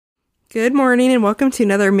Good morning and welcome to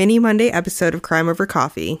another mini Monday episode of Crime Over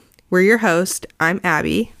Coffee. We're your host. I'm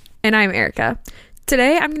Abby. And I'm Erica.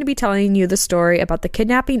 Today I'm going to be telling you the story about the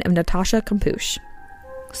kidnapping of Natasha Kampusch.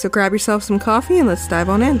 So grab yourself some coffee and let's dive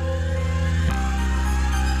on in.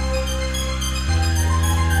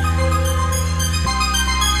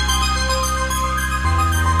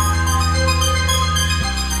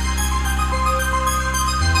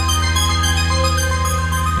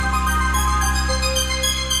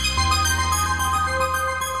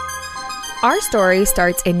 Our story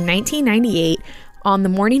starts in 1998 on the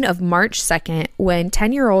morning of March 2nd when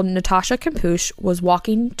 10-year-old Natasha Kampusch was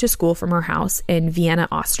walking to school from her house in Vienna,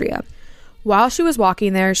 Austria. While she was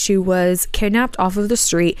walking there, she was kidnapped off of the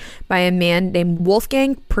street by a man named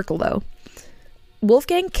Wolfgang Pricolo.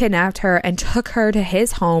 Wolfgang kidnapped her and took her to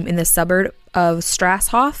his home in the suburb of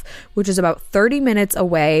Strasshof, which is about 30 minutes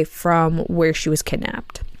away from where she was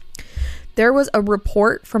kidnapped. There was a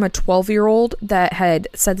report from a 12-year-old that had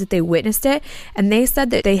said that they witnessed it, and they said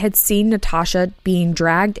that they had seen Natasha being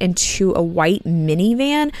dragged into a white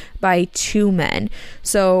minivan by two men.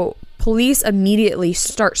 So police immediately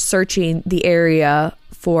start searching the area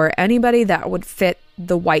for anybody that would fit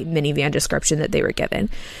the white minivan description that they were given.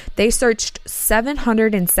 They searched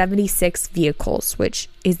 776 vehicles, which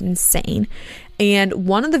is insane. And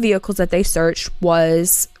one of the vehicles that they searched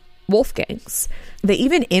was Wolfgang's. They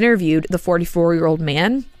even interviewed the 44-year-old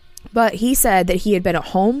man, but he said that he had been at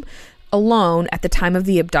home alone at the time of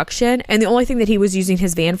the abduction, and the only thing that he was using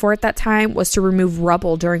his van for at that time was to remove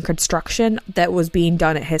rubble during construction that was being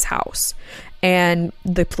done at his house. And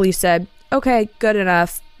the police said, okay, good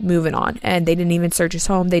enough, moving on. And they didn't even search his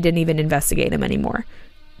home. They didn't even investigate him anymore.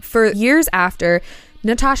 For years after,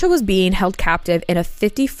 Natasha was being held captive in a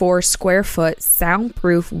 54 square foot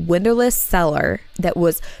soundproof windowless cellar that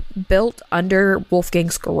was built under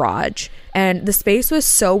Wolfgang's garage. And the space was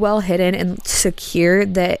so well hidden and secure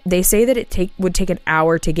that they say that it would take an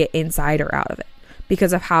hour to get inside or out of it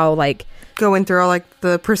because of how going through all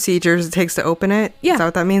the procedures it takes to open it. Yeah. Is that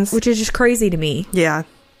what that means? Which is just crazy to me. Yeah.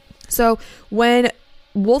 So when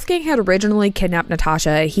Wolfgang had originally kidnapped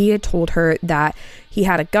Natasha, he had told her that he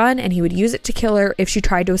had a gun and he would use it to kill her if she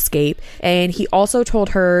tried to escape. And he also told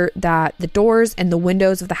her that the doors and the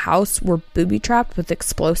windows of the house were booby-trapped with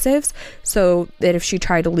explosives so that if she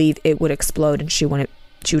tried to leave, it would explode and she would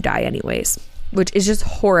die anyways. Which is just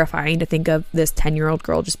horrifying to think of this 10-year-old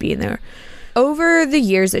girl just being there. Over the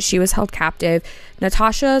years that she was held captive,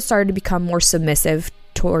 Natasha started to become more submissive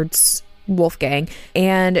towards Wolfgang,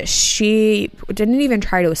 and she didn't even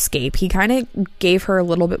try to escape. He kind of gave her a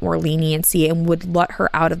little bit more leniency and would let her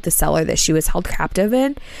out of the cellar that she was held captive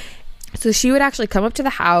in. So she would actually come up to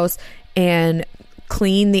the house and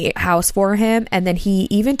clean the house for him, and then he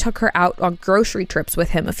even took her out on grocery trips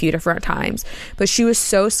with him a few different times. But she was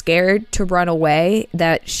so scared to run away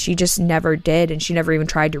that she just never did, and she never even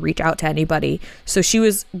tried to reach out to anybody. So she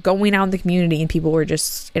was going out in the community and people were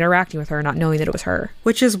just interacting with her, not knowing that it was her.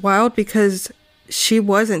 Which is wild because she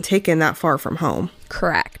wasn't taken that far from home.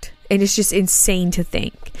 Correct. And it's just insane to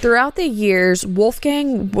think. Throughout the years,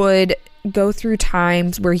 Wolfgang would go through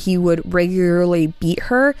times where he would regularly beat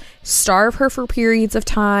her, starve her for periods of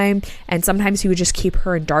time, and sometimes he would just keep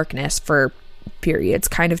her in darkness for periods,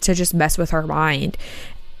 kind of to just mess with her mind.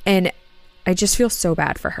 And I just feel so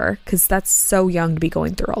bad for her because that's so young to be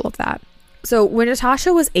going through all of that. So when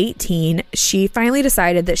Natasha was 18, she finally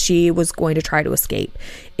decided that she was going to try to escape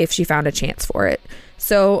if she found a chance for it.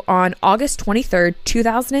 So on August 23rd,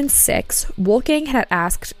 2006, Wolfgang had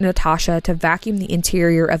asked Natasha to vacuum the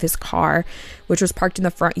interior of his car, which was parked in the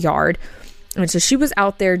front yard. And so she was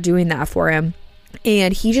out there doing that for him.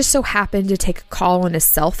 And he just so happened to take a call on his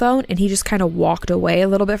cell phone, and he just kind of walked away a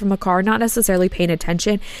little bit from the car, not necessarily paying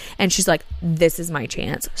attention. And she's like, this is my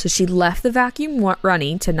chance. So she left the vacuum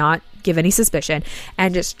running to not give any suspicion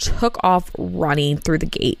and just took off running through the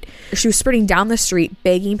gate. She was sprinting down the street,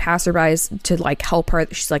 begging passerbys to help her.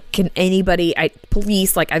 She's like, can anybody,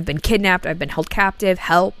 police, I've been kidnapped, I've been held captive,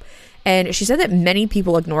 help. And she said that many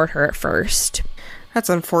people ignored her at first. That's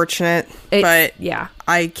unfortunate, but yeah,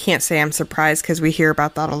 I can't say I'm surprised because we hear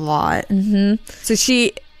about that a lot. Mm-hmm. So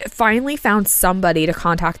she finally found somebody to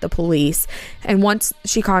contact the police, and once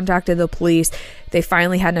she contacted the police, they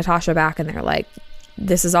finally had Natasha back, and they're like,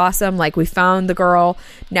 this is awesome, we found the girl,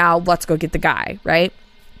 now let's go get the guy, right?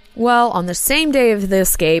 Well, on the same day of the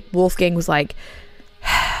escape, Wolfgang was like,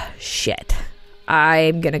 shit,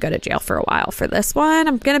 I'm gonna go to jail for a while for this one,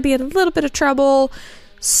 I'm gonna be in a little bit of trouble.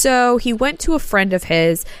 So he went to a friend of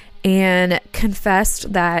his and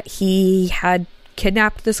confessed that he had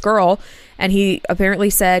kidnapped this girl, and he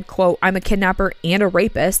apparently said, quote, I'm a kidnapper and a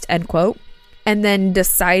rapist, end quote. and then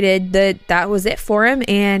decided that that was it for him,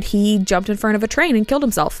 and he jumped in front of a train and killed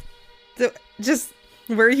himself. Just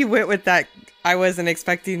where you went with that, I wasn't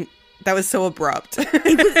expecting. That was so abrupt.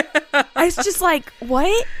 I was just like,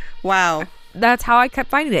 what? Wow. That's how I kept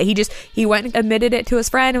finding it. He went and admitted it to his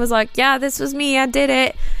friend and was like, yeah, this was me, I did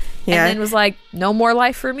it. Yeah. And then was like, no more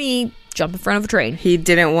life for me, jump in front of a train. He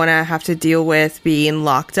didn't want to have to deal with being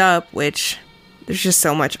locked up, which there's just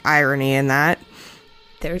so much irony in that.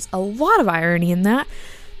 There's a lot of irony in that.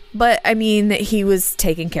 But, I mean, he was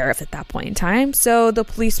taken care of at that point in time. So the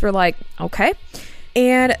police were like, okay.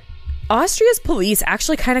 And Austria's police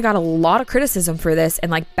actually kind of got a lot of criticism for this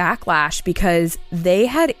and like backlash because they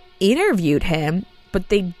had interviewed him, but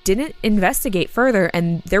they didn't investigate further.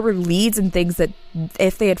 And there were leads and things that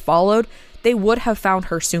if they had followed, they would have found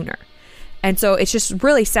her sooner. And so it's just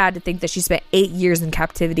really sad to think that she spent 8 years in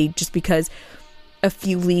captivity just because a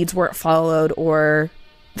few leads weren't followed or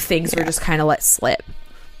things were just kind of let slip.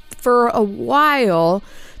 For a while,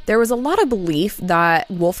 there was a lot of belief that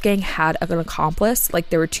Wolfgang had an accomplice, like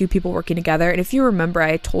there were two people working together. And if you remember,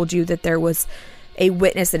 I told you that there was a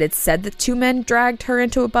witness that had said that two men dragged her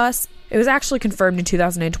into a bus. It was actually confirmed in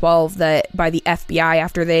 2012 that by the FBI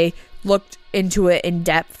after they looked into it in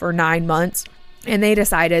depth for 9 months. And they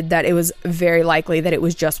decided that it was very likely that it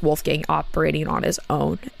was just Wolfgang operating on his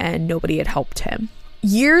own and nobody had helped him.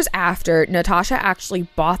 Years after, Natasha actually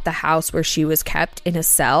bought the house where she was kept in a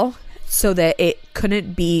cell so that it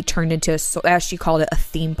couldn't be turned into, as she called it, a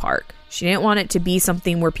theme park. She didn't want it to be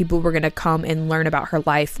something where people were going to come and learn about her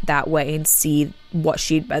life that way and see what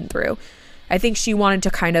she'd been through. I think she wanted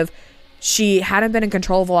to she hadn't been in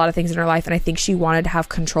control of a lot of things in her life, and I think she wanted to have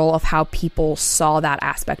control of how people saw that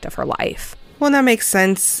aspect of her life. Well, that makes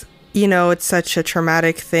sense. You know, it's such a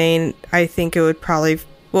traumatic thing. I think it would probably...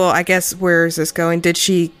 Well, I guess, where is this going?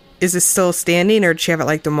 Is it still standing, or did she have it,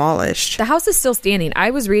 like, demolished? The house is still standing.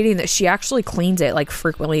 I was reading that she actually cleans it, like,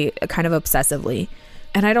 frequently, kind of obsessively.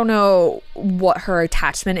 And I don't know what her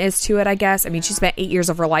attachment is to it, I guess. I mean, she spent 8 years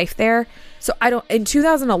of her life there. So in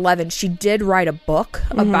 2011, she did write a book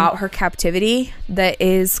about her captivity that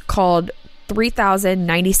is called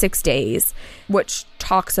 3,096 Days, which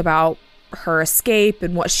talks about her escape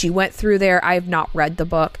and what she went through there. I have not read the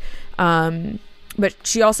book. But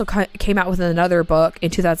she also came out with another book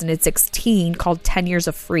in 2016 called 10 Years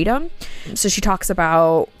of Freedom. So she talks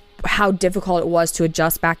about how difficult it was to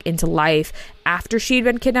adjust back into life after she'd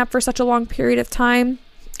been kidnapped for such a long period of time.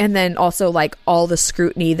 And then also like all the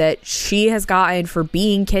scrutiny that she has gotten for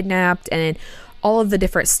being kidnapped and all of the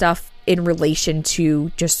different stuff in relation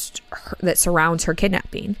to just that surrounds her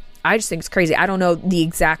kidnapping. I just think it's crazy. I don't know the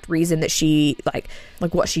exact reason that she like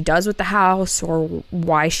what she does with the house or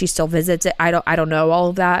why she still visits it. I don't know all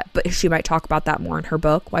of that, but she might talk about that more in her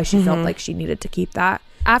book, why she felt like she needed to keep that.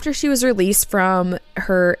 After she was released from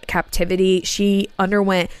her captivity, she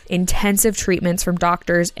underwent intensive treatments from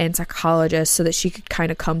doctors and psychologists so that she could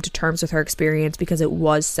kind of come to terms with her experience because it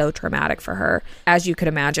was so traumatic for her, as you could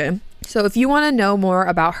imagine. So if you want to know more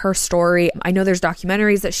about her story, I know there's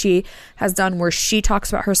documentaries that she has done where she talks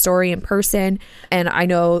about her story in person. And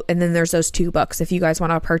then there's those two books if you guys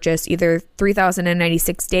want to purchase either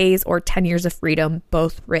 3,096 Days or 10 Years of Freedom,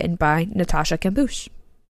 both written by Natasha Kampusch.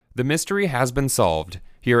 The mystery has been solved.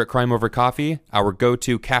 Here at Crime Over Coffee, our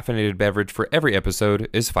go-to caffeinated beverage for every episode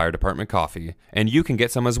is Fire Department Coffee. And you can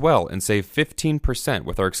get some as well and save 15%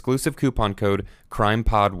 with our exclusive coupon code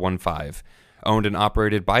CRIMEPOD15. Owned and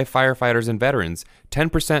operated by firefighters and veterans,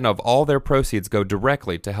 10% of all their proceeds go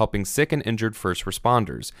directly to helping sick and injured first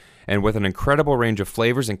responders. And with an incredible range of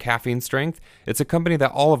flavors and caffeine strength, it's a company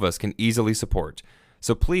that all of us can easily support.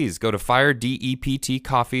 So please go to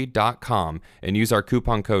firedeptcoffee.com and use our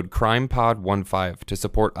coupon code CRIMEPOD15 to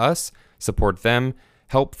support us, support them,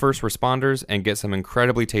 help first responders, and get some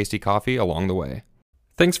incredibly tasty coffee along the way.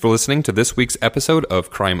 Thanks for listening to this week's episode of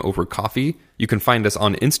Crime Over Coffee. You can find us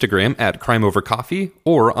on Instagram at Crime Over Coffee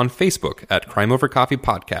or on Facebook at Crime Over Coffee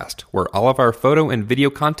Podcast, where all of our photo and video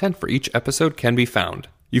content for each episode can be found.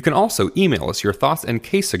 You can also email us your thoughts and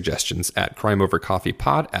case suggestions at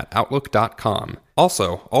crimeovercoffeepod@outlook.com.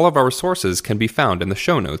 Also, all of our sources can be found in the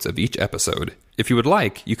show notes of each episode. If you would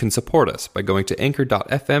like, you can support us by going to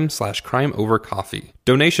anchor.fm/crimeovercoffee.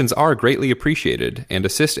 Donations are greatly appreciated and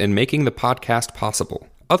assist in making the podcast possible.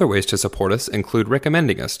 Other ways to support us include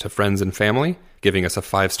recommending us to friends and family, giving us a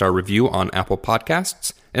 5-star review on Apple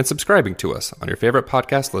Podcasts, and subscribing to us on your favorite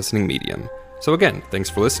podcast listening medium. So again, thanks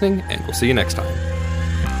for listening, and we'll see you next time.